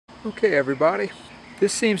Okay, everybody,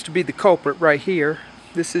 this seems to be the culprit right here.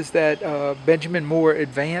 This is that Benjamin Moore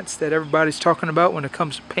Advance that everybody's talking about when it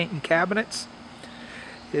comes to painting cabinets.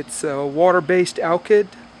 It's a water-based alkyd,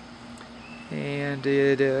 and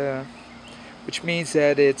which means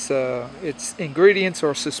that its ingredients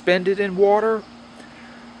are suspended in water,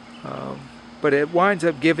 but it winds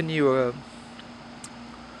up giving you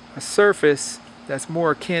a surface that's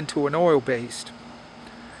more akin to an oil-based.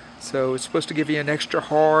 So it's supposed to give you an extra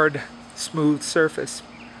hard, smooth surface.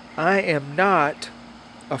 I am not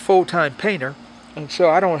a full-time painter, and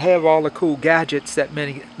so I don't have all the cool gadgets that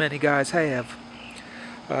many guys have.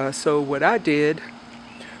 So what I did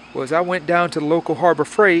was I went down to the local Harbor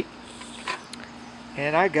Freight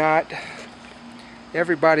and I got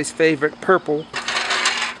everybody's favorite purple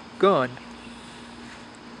gun.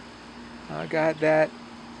 I got that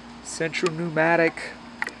Central Pneumatic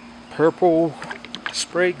purple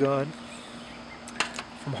spray gun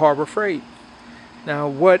from Harbor Freight. Now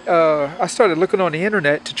what I started looking on the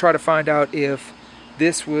internet to try to find out if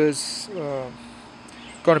this was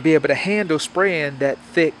going to be able to handle spraying that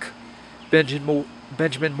thick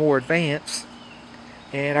Benjamin Moore Advance,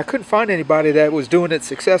 and I couldn't find anybody that was doing it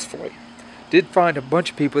successfully. Did find a bunch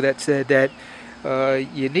of people that said that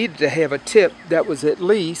you needed to have a tip that was at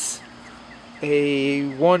least a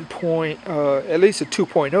at least a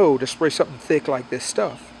 2.0 to spray something thick like this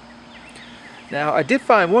stuff. Now I did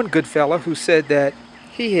find one good fella who said that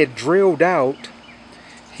he had drilled out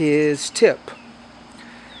his tip,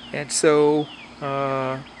 and so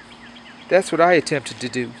that's what I attempted to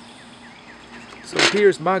do. So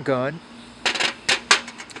here's my gun,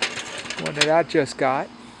 one that I just got,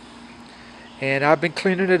 and I've been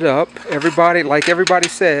cleaning it up. Like everybody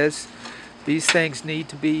says, these things need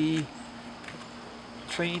to be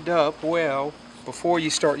cleaned up well before you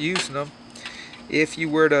start using them. If you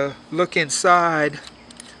were to look inside,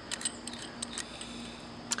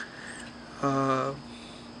 and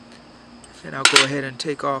I'll go ahead and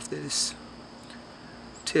take off this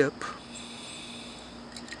tip.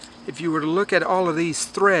 If you were to look at all of these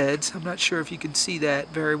threads, I'm not sure if you can see that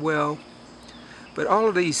very well, but all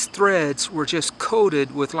of these threads were just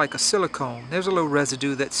coated with like a silicone. There's a little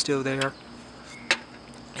residue that's still there.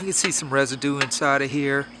 You can see some residue inside of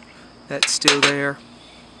here that's still there.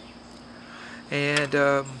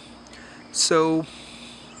 And so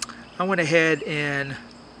I went ahead and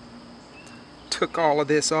took all of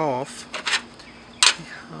this off.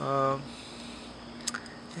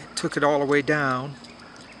 Took it all the way down.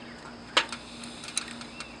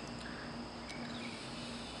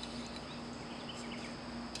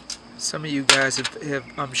 Some of you guys have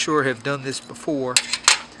I'm sure have done this before,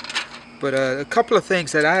 but a couple of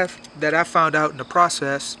things that I found out in the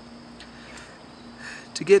process: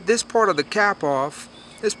 to get this part of the cap off,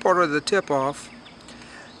 this part of the tip off,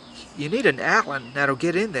 you need an Allen that'll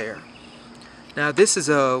get in there. Now this is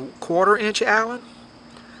a 1/4 inch Allen,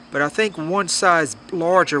 but I think one size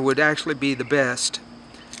larger would actually be the best.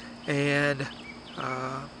 And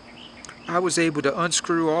I was able to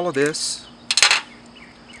unscrew all of this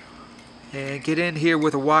and get in here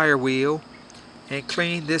with a wire wheel and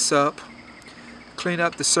clean this up, clean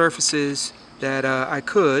up the surfaces that I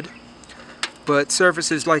could. But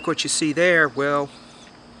surfaces like what you see there, well,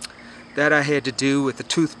 that I had to do with a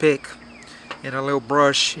toothpick and a little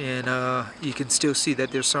brush, and you can still see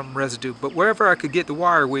that there's some residue. But wherever I could get the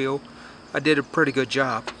wire wheel, I did a pretty good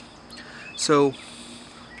job. So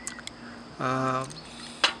the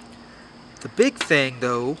big thing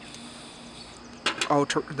though,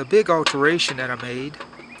 the big alteration that I made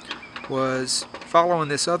was following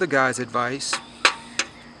this other guy's advice.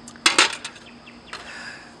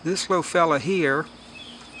 This little fella here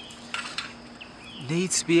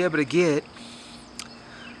needs to be able to get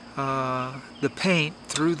the paint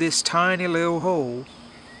through this tiny little hole.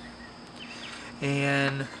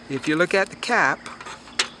 And if you look at the cap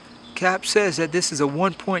says that this is a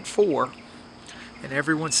 1.4, and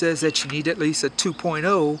everyone says that you need at least a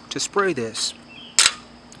 2.0 to spray this.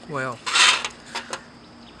 Well,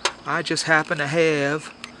 I just happen to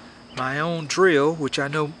have my own drill, which I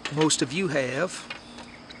know most of you have,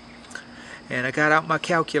 and I got out my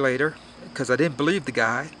calculator because I didn't believe the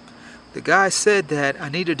guy. The guy said that I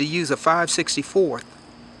needed to use a 5/64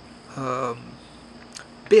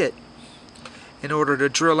 bit in order to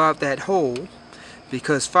drill out that hole,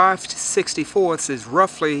 because 5/64 is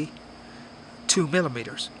roughly 2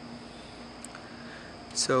 millimeters.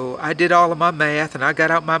 So I did all of my math and I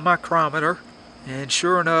got out my micrometer, and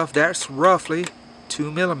sure enough, that's roughly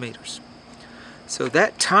 2 millimeters. So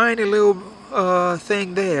that tiny little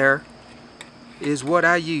thing there is what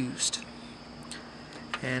I used.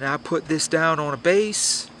 And I put this down on a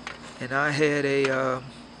base and I had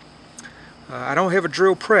I don't have a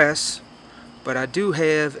drill press, but I do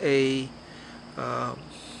have um,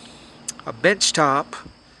 a bench top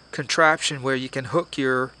contraption where you can hook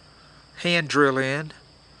your hand drill in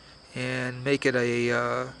and make it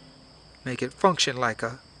function like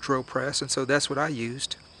a drill press, and so that's what I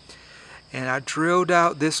used. And I drilled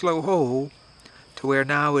out this low hole to where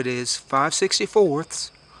now it is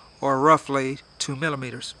 5/64 or roughly 2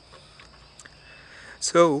 millimeters.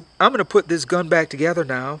 So I'm going to put this gun back together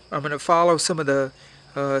now. I'm going to follow some of the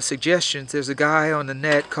suggestions. There's a guy on the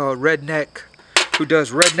net called Redneck who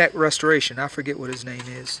does redneck restoration. I forget what his name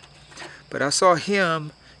is, but I saw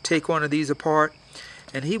him take one of these apart,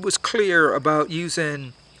 and he was clear about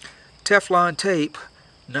using Teflon tape,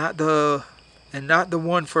 not the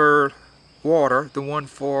one for water, the one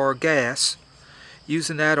for gas,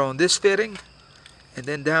 using that on this fitting and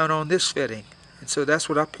then down on this fitting. And so that's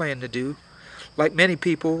what I plan to do. Like many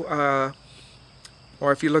people,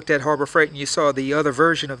 or if you looked at Harbor Freight and you saw the other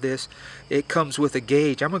version of this, it comes with a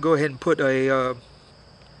gauge. I'm gonna go ahead and put a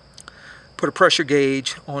pressure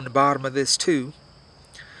gauge on the bottom of this too,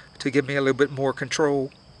 to give me a little bit more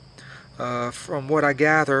control. From what I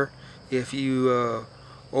gather, if you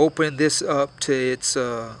open this up to its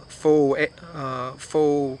full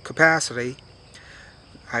capacity,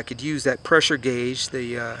 I could use that pressure gauge,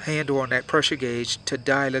 the handle on that pressure gauge, to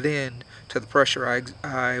dial it in to the pressure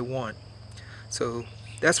I want. So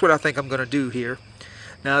that's what I think I'm going to do here.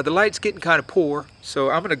 Now the light's getting kind of poor, so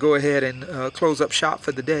I'm going to go ahead and close up shop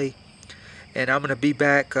for the day, and I'm going to be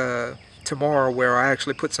back tomorrow where I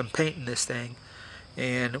actually put some paint in this thing,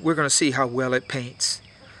 and we're going to see how well it paints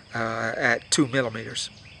at 2 millimeters.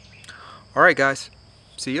 Alright guys,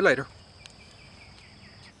 see you later.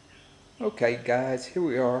 Okay guys, here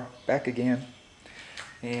we are back again,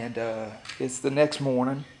 and it's the next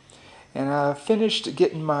morning, and I finished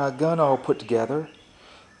getting my gun all put together,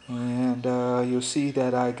 and you'll see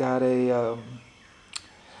that I got a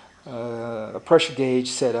pressure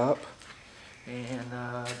gauge set up, and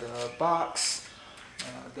the box,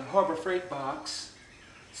 the Harbor Freight box,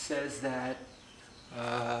 says that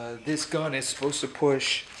this gun is supposed to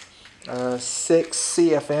push 6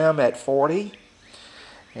 CFM at 40.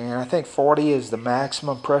 And I think 40 is the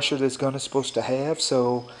maximum pressure this gun is supposed to have.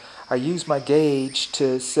 So I used my gauge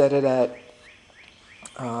to set it at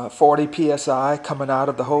 40 psi coming out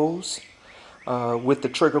of the hose with the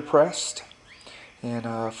trigger pressed.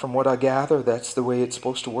 And from what I gather, that's the way it's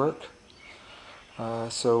supposed to work.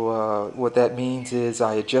 So what that means is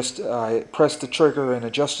I pressed the trigger and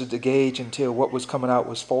adjusted the gauge until what was coming out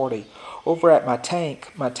was 40. Over at my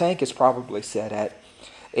tank is probably set at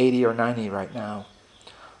 80 or 90 right now.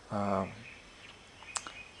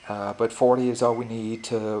 But 40 is all we need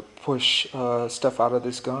to push stuff out of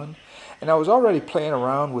this gun. And I was already playing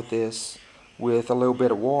around with this with a little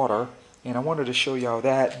bit of water, and I wanted to show y'all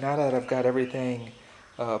that now that I've got everything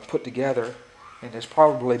put together. And there's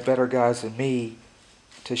probably better guys than me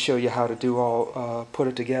to show you how to do all put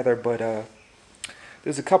it together, but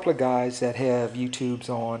there's a couple of guys that have YouTubes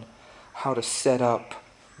on how to set up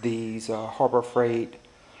these Harbor Freight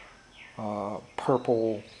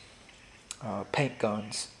purple paint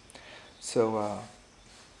guns. So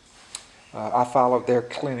I followed their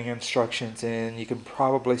cleaning instructions, and you can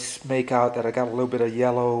probably make out that I got a little bit of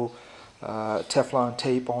yellow Teflon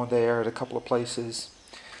tape on there at a couple of places.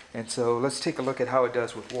 And so let's take a look at how it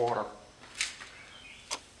does with water.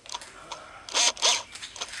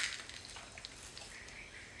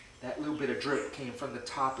 That little bit of drip came from the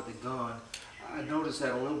top of the gun. I noticed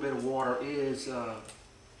that a little bit of water is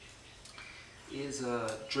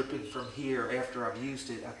dripping from here after I've used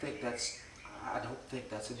it. I don't think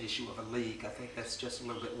that's an issue of a leak. I think that's just a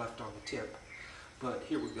little bit left on the tip. But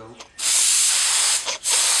here we go.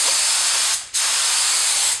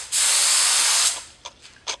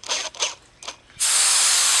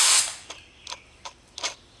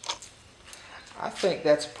 I think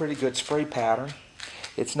that's a pretty good spray pattern.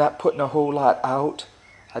 It's not putting a whole lot out.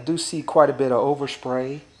 I do see quite a bit of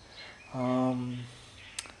overspray. I'm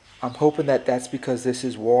hoping that that's because this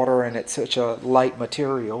is water and it's such a light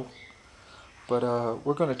material. But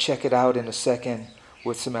we're going to check it out in a second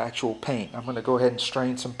with some actual paint. I'm going to go ahead and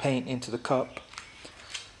strain some paint into the cup.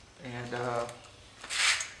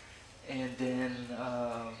 And then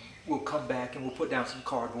we'll come back and we'll put down some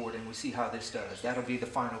cardboard and we'll see how this does. That'll be the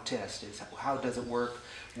final test, is how does it work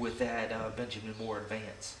with that Benjamin Moore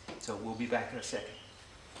Advance. So we'll be back in a second.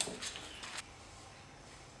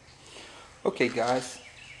 Okay guys,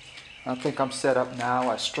 I think I'm set up now.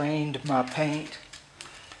 I strained my paint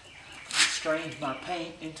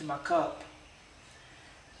into my cup,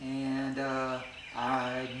 and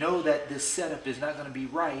I know that this setup is not going to be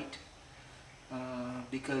right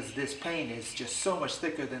because this paint is just so much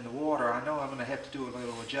thicker than the water. I know I'm going to have to do a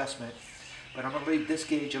little adjustment, but I'm going to leave this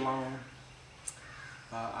gauge alone.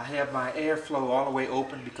 I have my airflow all the way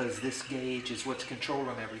open because this gauge is what's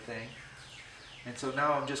controlling everything. And so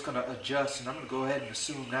now I'm just going to adjust, and I'm going to go ahead and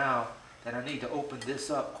assume now that I need to open this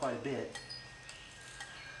up quite a bit.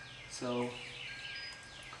 So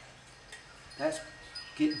that's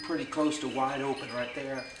getting pretty close to wide open right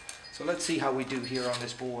there. So let's see how we do here on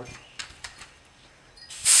this board.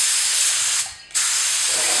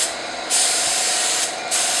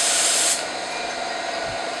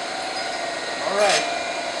 Alright,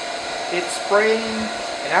 it's spraying,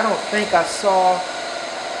 and I don't think I saw,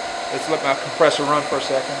 let's let my compressor run for a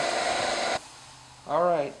second.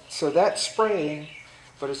 Alright, so that's spraying,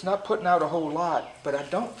 but it's not putting out a whole lot, but I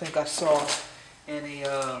don't think I saw any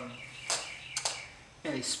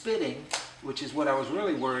spitting, which is what I was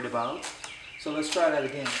really worried about. So let's try that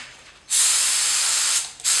again.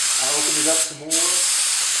 I open it up some more.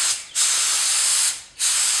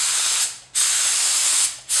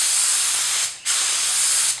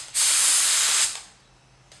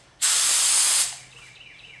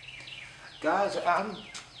 Guys,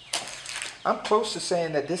 I'm close to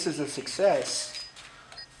saying that this is a success.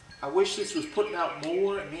 I wish this was putting out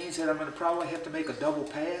more. It means that I'm going to probably have to make a double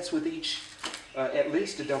pass with each, at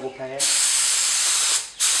least a double pass.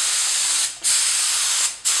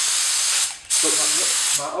 But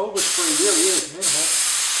my overspray really is minimal.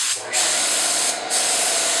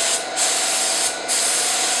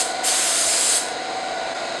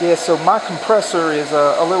 Yeah, so my compressor is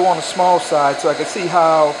a little on the small side, so I can see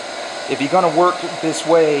how if you're going to work this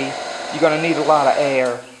way, you're going to need a lot of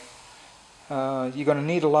air. You're going to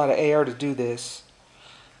need a lot of air to do this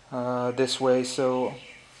this way, so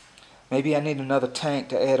maybe I need another tank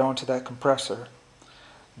to add on to that compressor.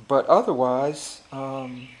 But otherwise,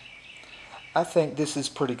 I think this is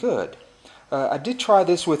pretty good. I did try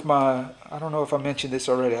this with my, I don't know if I mentioned this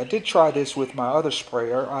already, I did try this with my other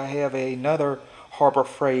sprayer. I have another Harbor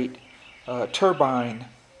Freight turbine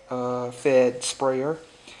fed sprayer,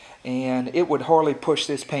 and it would hardly push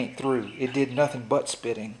this paint through. It did nothing but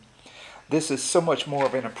spitting. This is so much more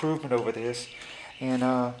of an improvement over this.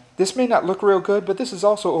 And this may not look real good, but this is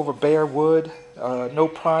also over bare wood. No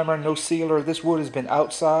primer, no sealer. This wood has been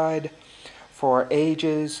outside for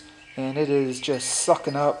ages, and it is just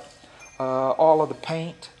sucking up all of the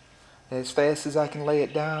paint as fast as I can lay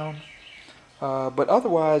it down. But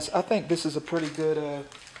otherwise, I think this is a pretty good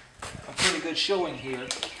showing here.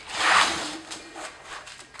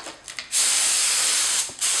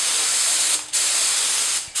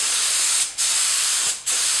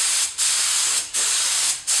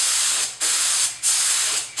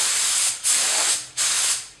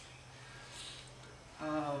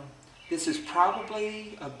 This is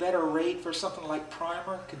probably a better rate for something like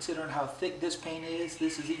primer, considering how thick this paint is.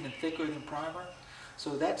 This is even thicker than primer.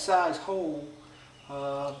 So that size hole,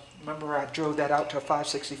 remember I drove that out to a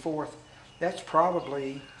 5/64. That's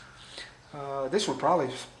probably, this would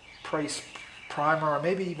probably place primer or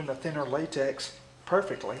maybe even a thinner latex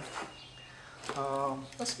perfectly.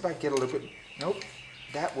 Let's see if I can get a little bit, nope,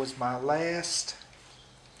 that was my last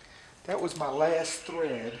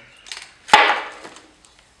thread.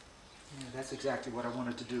 Yeah, that's exactly what I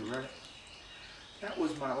wanted to do, right? That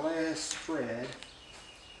was my last thread.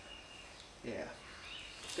 Yeah.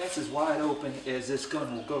 That's as wide open as this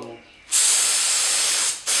gun will go.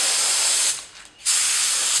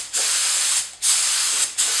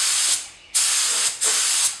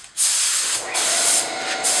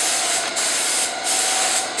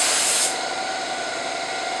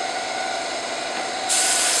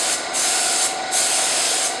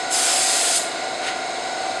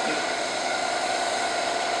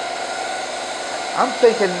 I'm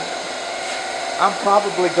thinking I'm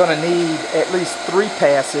probably going to need at least 3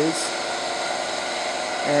 passes.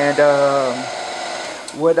 And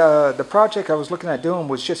the project I was looking at doing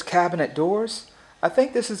was just cabinet doors. I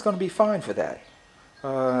think this is going to be fine for that.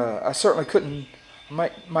 I certainly couldn't,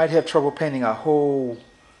 might have trouble painting a whole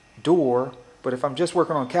door, but if I'm just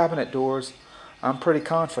working on cabinet doors, I'm pretty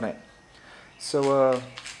confident. So,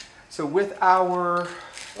 so with our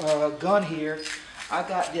gun here, I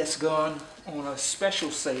got this gun on a special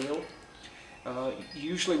sale.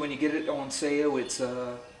 Usually when you get it on sale, it's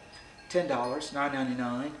 $10,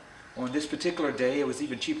 $9.99. On this particular day, it was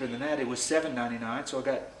even cheaper than that. It was $7.99, so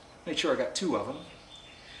I made sure I got 2 of them.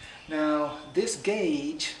 Now, this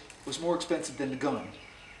gauge was more expensive than the gun.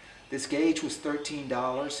 This gauge was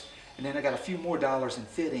 $13, and then I got a few more dollars in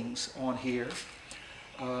fittings on here.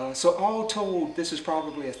 So all told, this is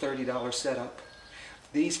probably a $30 setup.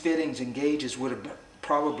 these fittings and gauges would have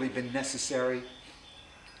probably been necessary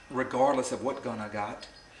regardless of what gun I got.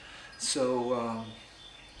 So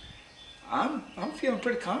I'm feeling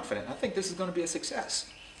pretty confident. I think this is going to be a success.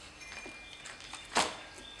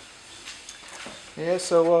 Yeah,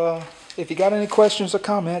 so if you got any questions or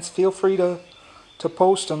comments, feel free to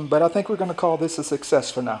post them, but I think we're going to call this a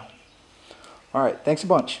success for now. All right, thanks a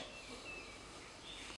bunch.